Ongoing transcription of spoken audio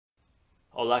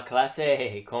Hola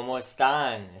clase, ¿cómo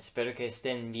están? Espero que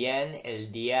estén bien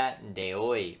el día de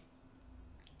hoy.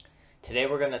 Today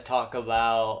we're going to talk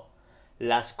about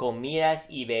las comidas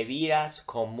y bebidas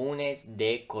comunes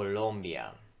de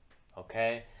Colombia.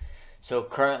 Okay? So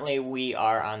currently we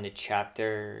are on the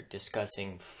chapter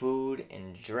discussing food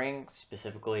and drink,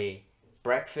 specifically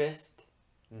breakfast,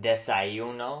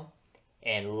 desayuno,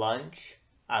 and lunch,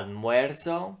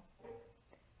 almuerzo,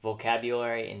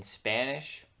 vocabulary in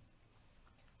Spanish.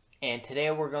 And today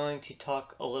we're going to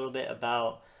talk a little bit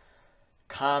about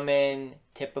common,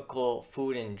 typical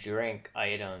food and drink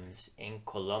items in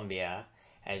Colombia.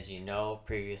 As you know,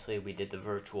 previously we did the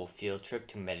virtual field trip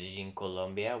to Medellin,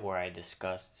 Colombia, where I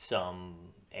discussed some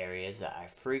areas that I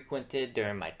frequented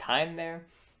during my time there.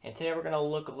 And today we're going to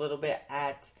look a little bit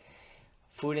at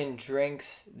food and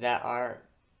drinks that are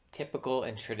typical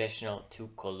and traditional to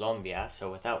Colombia.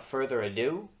 So without further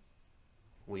ado,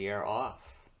 we are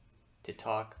off to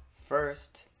talk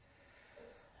first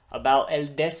about el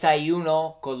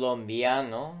desayuno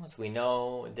colombiano. As we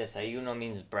know, desayuno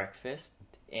means breakfast.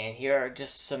 And here are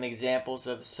just some examples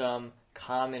of some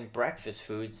common breakfast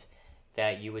foods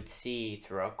that you would see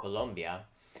throughout Colombia.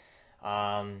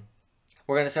 We're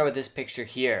going to start with this picture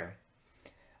here.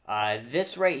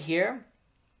 This right here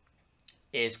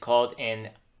is called an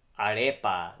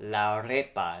arepa, la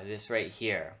arepa, this right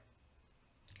here.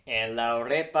 And la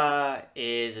arepa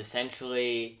is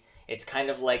essentially, it's kind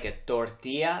of like a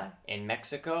tortilla in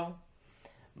Mexico,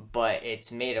 but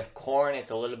it's made of corn.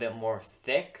 It's a little bit more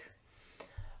thick.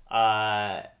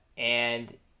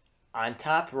 And on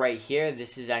top right here,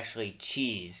 this is actually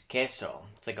cheese, queso.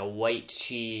 It's like a white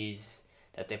cheese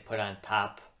that they put on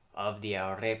top of the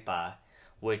arepa,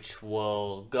 which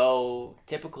will go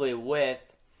typically with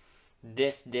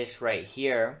this dish right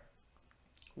here,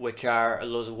 which are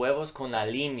los huevos con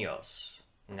aliños.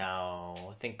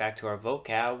 Now, think back to our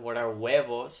vocab. What are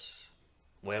huevos?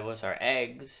 Huevos are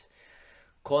eggs.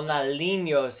 Con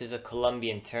aliños is a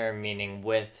Colombian term meaning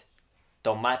with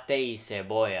tomate y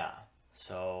cebolla.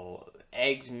 So,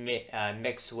 eggs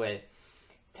mixed with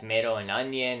tomato and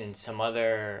onion and some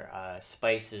other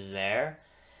spices there.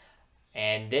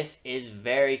 And this is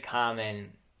very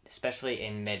common, especially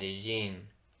in Medellin,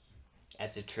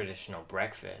 as a traditional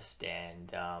breakfast.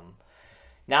 And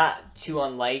not too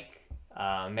unlike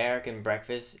American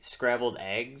breakfast, scrambled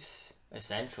eggs,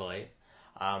 essentially,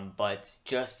 but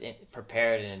just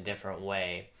prepared in a different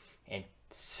way and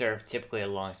served typically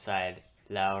alongside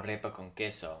la arepa con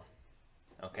queso.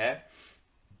 Okay?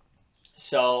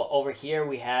 So over here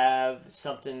we have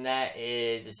something that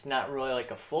is, it's not really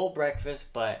like a full breakfast,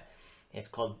 but it's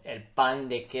called el pan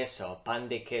de queso. Pan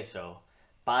de queso.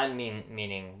 Pan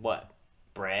meaning what?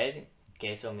 Bread.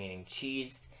 Queso meaning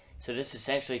cheese. So this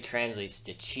essentially translates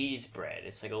to cheese bread.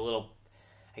 It's like a little,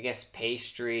 I guess,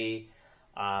 pastry,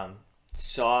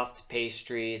 soft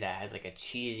pastry that has like a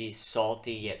cheesy,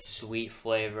 salty, yet sweet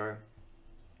flavor.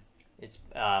 It's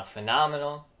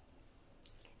phenomenal.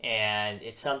 And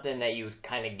it's something that you would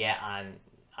kind of get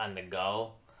on the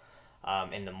go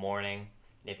in the morning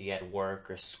if you had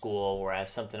work or school,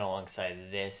 whereas something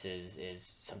alongside this is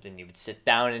something you would sit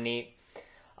down and eat.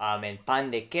 And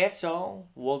pan de queso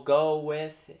will go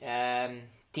with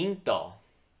tinto.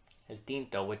 El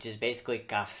tinto, which is basically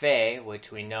café,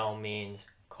 which we know means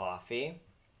coffee.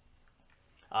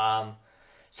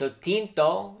 So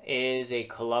tinto is a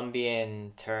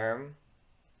Colombian term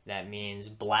that means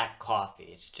black coffee.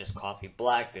 It's just coffee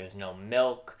black. There's no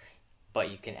milk,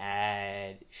 but you can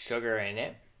add sugar in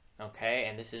it. Okay,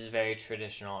 and this is very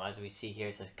traditional, as we see here.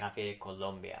 It says Café de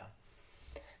Colombia.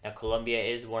 Now, Colombia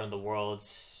is one of the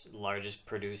world's largest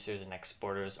producers and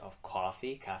exporters of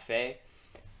coffee, café.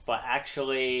 But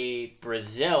actually,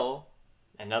 Brazil,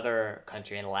 another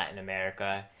country in Latin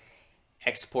America,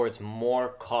 exports more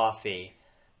coffee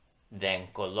than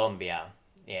Colombia.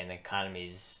 And the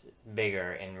economy's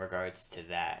bigger in regards to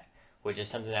that, which is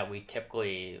something that we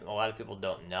typically, a lot of people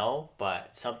don't know,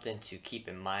 but something to keep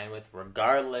in mind with.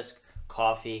 Regardless,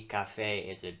 coffee, cafe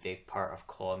is a big part of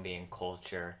Colombian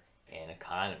culture and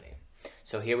economy.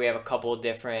 So here we have a couple of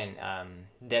different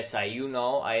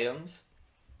desayuno items,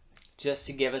 just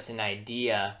to give us an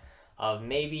idea of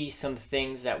maybe some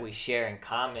things that we share in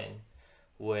common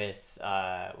with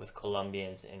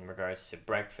Colombians in regards to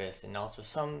breakfast, and also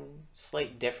some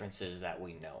slight differences that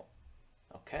we know.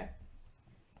 Okay?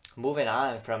 Moving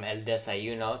on from el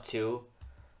desayuno to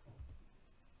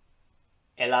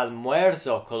el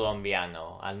almuerzo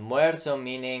colombiano. Almuerzo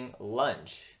meaning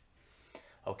lunch.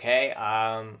 Okay?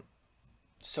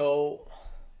 So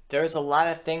there's a lot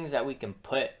of things that we can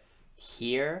put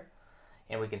here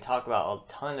and we can talk about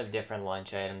a ton of different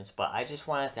lunch items, but I just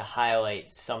wanted to highlight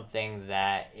something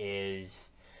that is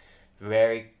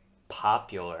very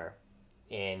popular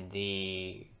in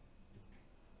the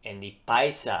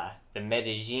Paisa, the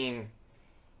Medellin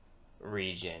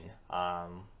region.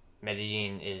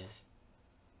 Medellin is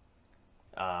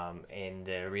in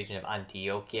the region of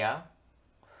Antioquia,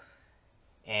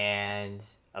 and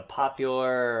a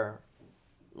popular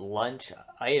lunch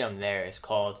item there is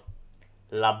called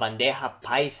La Bandeja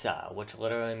Paisa, which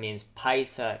literally means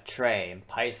paisa tray. And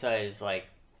paisa is like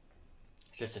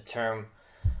just a term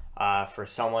for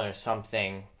someone or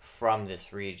something from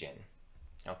this region.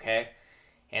 Okay?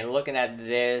 And looking at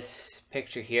this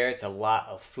picture here, it's a lot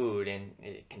of food, and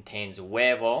it contains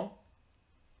huevo,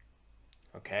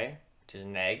 okay, which is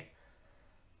an egg,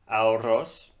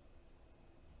 arroz,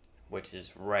 which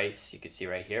is rice, you can see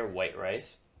right here, white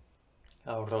rice,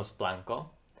 arroz blanco,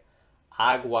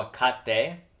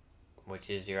 aguacate, which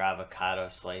is your avocado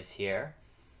slice here,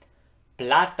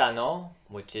 plátano,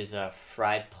 which is a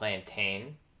fried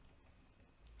plantain.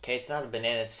 Okay, it's not a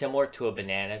banana, it's similar to a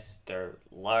banana. They're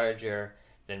larger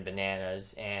than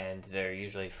bananas, and they're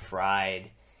usually fried,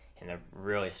 and they're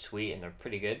really sweet, and they're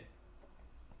pretty good.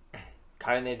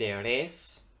 Carne de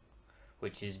res,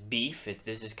 which is beef.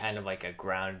 This is kind of like a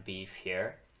ground beef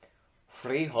here.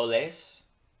 Frijoles,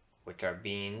 which are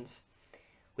beans.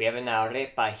 We have an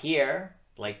arepa here,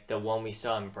 like the one we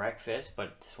saw in breakfast,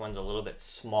 but this one's a little bit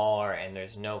smaller, and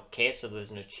there's no queso,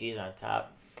 there's no cheese on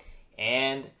top.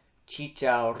 And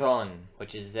chicharrón,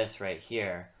 which is this right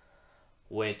here,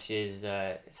 which is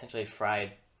essentially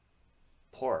fried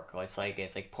pork. It's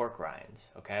like pork rinds,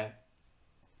 okay?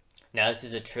 Now this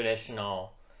is a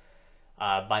traditional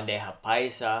bandeja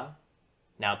paisa.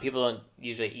 Now people don't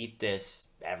usually eat this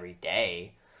every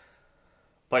day,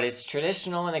 but it's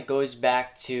traditional, and it goes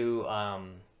back to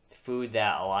food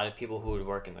that a lot of people who would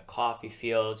work in the coffee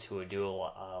fields, who would do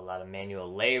a lot of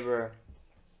manual labor,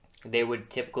 they would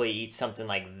typically eat something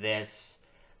like this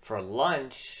for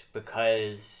lunch,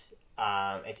 because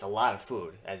it's a lot of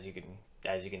food, as you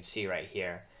can see right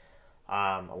here.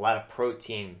 A lot of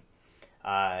protein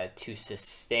to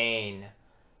sustain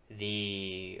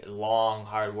the long,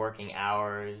 hard working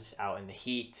hours out in the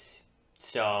heat.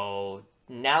 So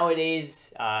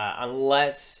nowadays,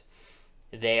 unless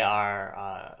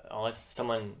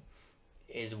someone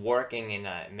is working in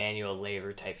a manual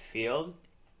labor type field,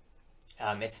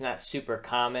 it's not super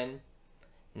common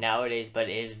nowadays, but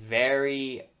it is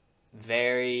very,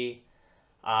 very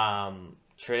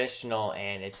traditional,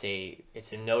 and it's a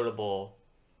notable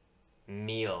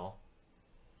meal,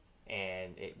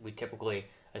 and we typically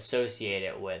associate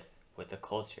it with the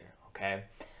culture. Okay,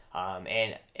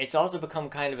 and it's also become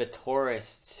kind of a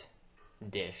tourist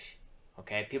dish.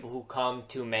 Okay, people who come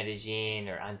to Medellin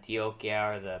or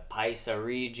Antioquia or the Paisa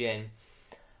region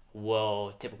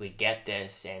will typically get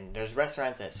this, and there's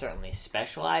restaurants that certainly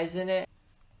specialize in it.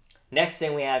 Next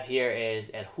thing we have here is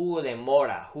el jugo de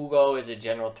mora. Jugo is a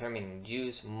general term meaning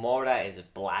juice. Mora is a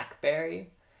blackberry.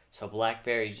 So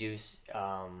blackberry juice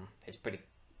is pretty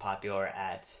popular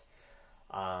at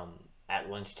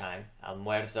lunchtime,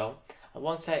 almuerzo,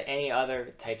 alongside any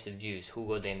other types of juice.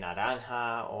 Jugo de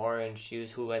naranja, orange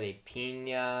juice, jugo de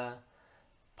piña,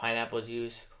 pineapple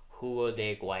juice, jugo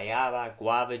de guayaba,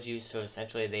 guava juice. So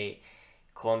essentially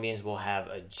Colombians will have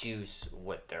a juice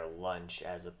with their lunch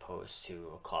as opposed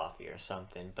to a coffee or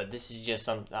something. But this is just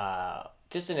an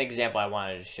example I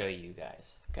wanted to show you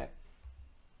guys. Okay.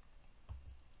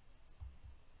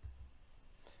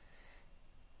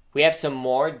 We have some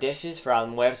more dishes for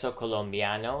almuerzo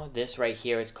colombiano. This right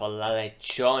here is called la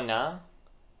lechona,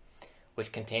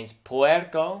 which contains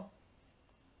puerco,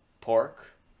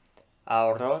 pork,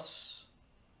 arroz,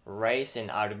 rice,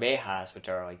 and arvejas, which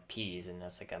are like peas, and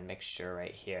that's like a mixture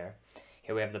right here.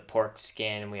 Here we have the pork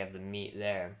skin, and we have the meat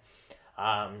there.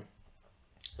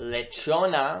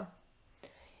 Lechona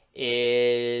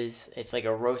it's like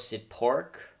a roasted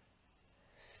pork,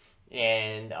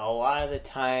 and a lot of the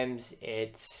times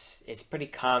it's pretty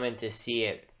common to see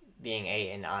it being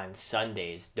eaten on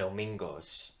Sundays,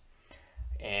 domingos,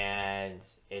 and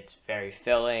it's very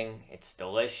filling, it's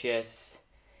delicious.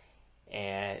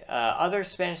 And other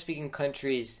Spanish-speaking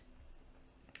countries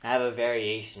have a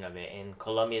variation of it. In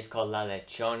Colombia, it's called la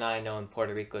lechona. I know in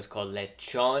Puerto Rico, it's called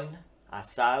lechon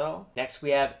asado. Next,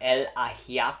 we have el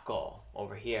ajiaco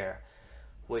over here,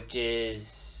 which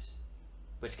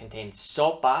contains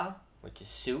sopa, which is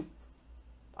soup,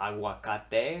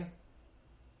 aguacate,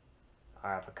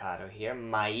 our avocado here,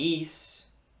 maíz,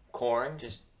 corn,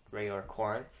 just regular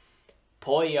corn,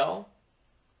 pollo,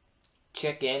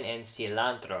 chicken, and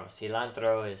cilantro.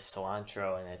 Cilantro is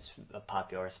cilantro, and it's a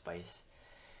popular spice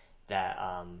that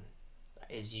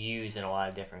is used in a lot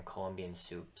of different Colombian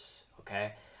soups.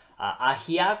 Okay,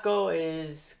 ajiaco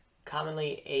is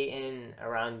commonly eaten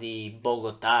around the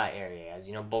Bogota area. As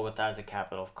you know, Bogota is the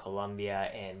capital of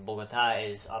Colombia, and Bogota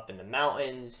is up in the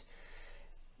mountains,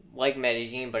 like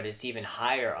Medellin, but it's even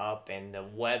higher up, and the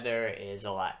weather is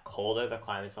a lot colder. The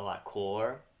climate's a lot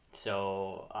cooler.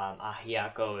 So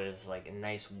ajiaco is like a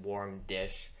nice warm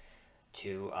dish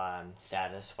to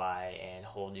satisfy and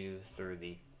hold you through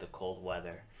the cold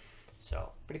weather.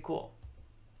 So pretty cool.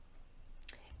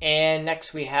 And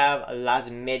next we have las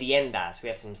meriendas. We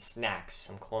have some snacks,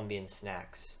 some Colombian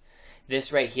snacks.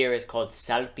 This right here is called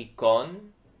salpicón,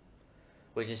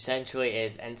 which essentially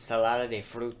is ensalada de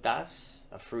frutas,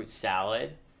 a fruit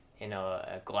salad in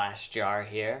a glass jar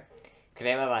here.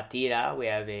 Crema batida, we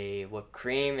have a whipped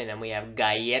cream, and then we have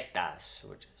galletas,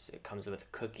 which is, it comes with a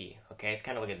cookie. Okay, it's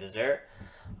kind of like a dessert,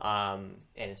 and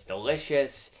it's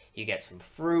delicious. You get some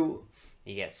fruit,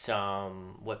 you get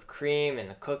some whipped cream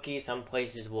and a cookie. Some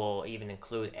places will even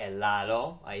include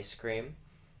helado, ice cream.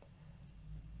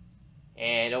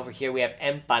 And over here we have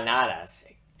empanadas.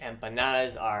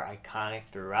 Empanadas are iconic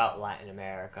throughout Latin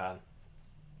America.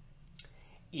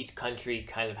 Each country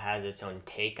kind of has its own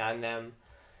take on them.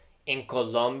 In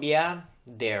Colombia,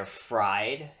 they're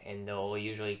fried, and they'll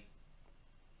usually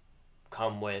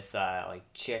come with like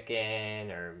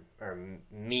chicken or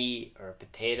meat or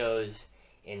potatoes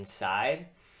inside.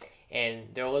 And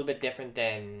they're a little bit different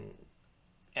than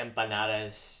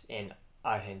empanadas in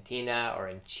Argentina or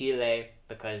in Chile,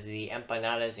 because the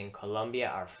empanadas in Colombia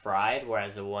are fried,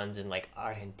 whereas the ones in like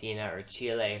Argentina or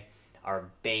Chile are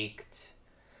baked.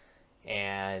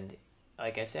 And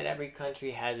like I said, every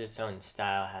country has its own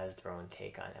style, has their own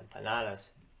take on empanadas.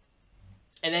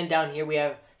 And then down here we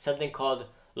have something called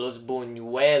los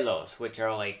buñuelos, which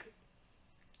are like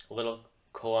little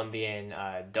Colombian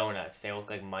donuts. They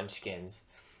look like munchkins.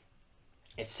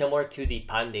 It's similar to the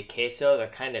pan de queso. They're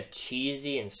kind of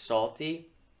cheesy and salty,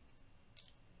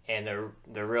 and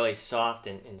they're really soft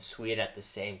and sweet at the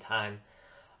same time.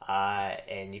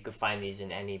 And you can find these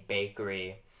in any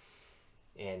bakery,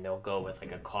 and they'll go with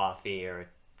like a coffee or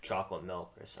chocolate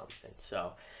milk or something.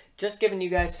 So just giving you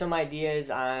guys some ideas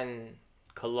on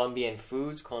Colombian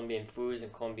foods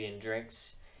and Colombian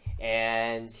drinks.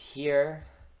 And here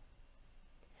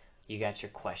you got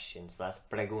your questions, las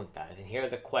preguntas. And here are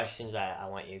the questions I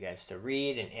want you guys to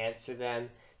read and answer them.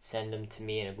 Send them to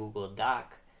me in a Google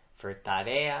Doc for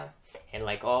tarea. And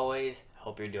like always, I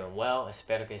hope you're doing well.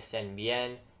 Espero que estén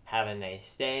bien. Have a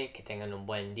nice day. Que tengan un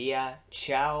buen día.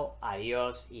 Ciao,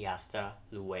 adios, y hasta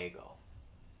luego.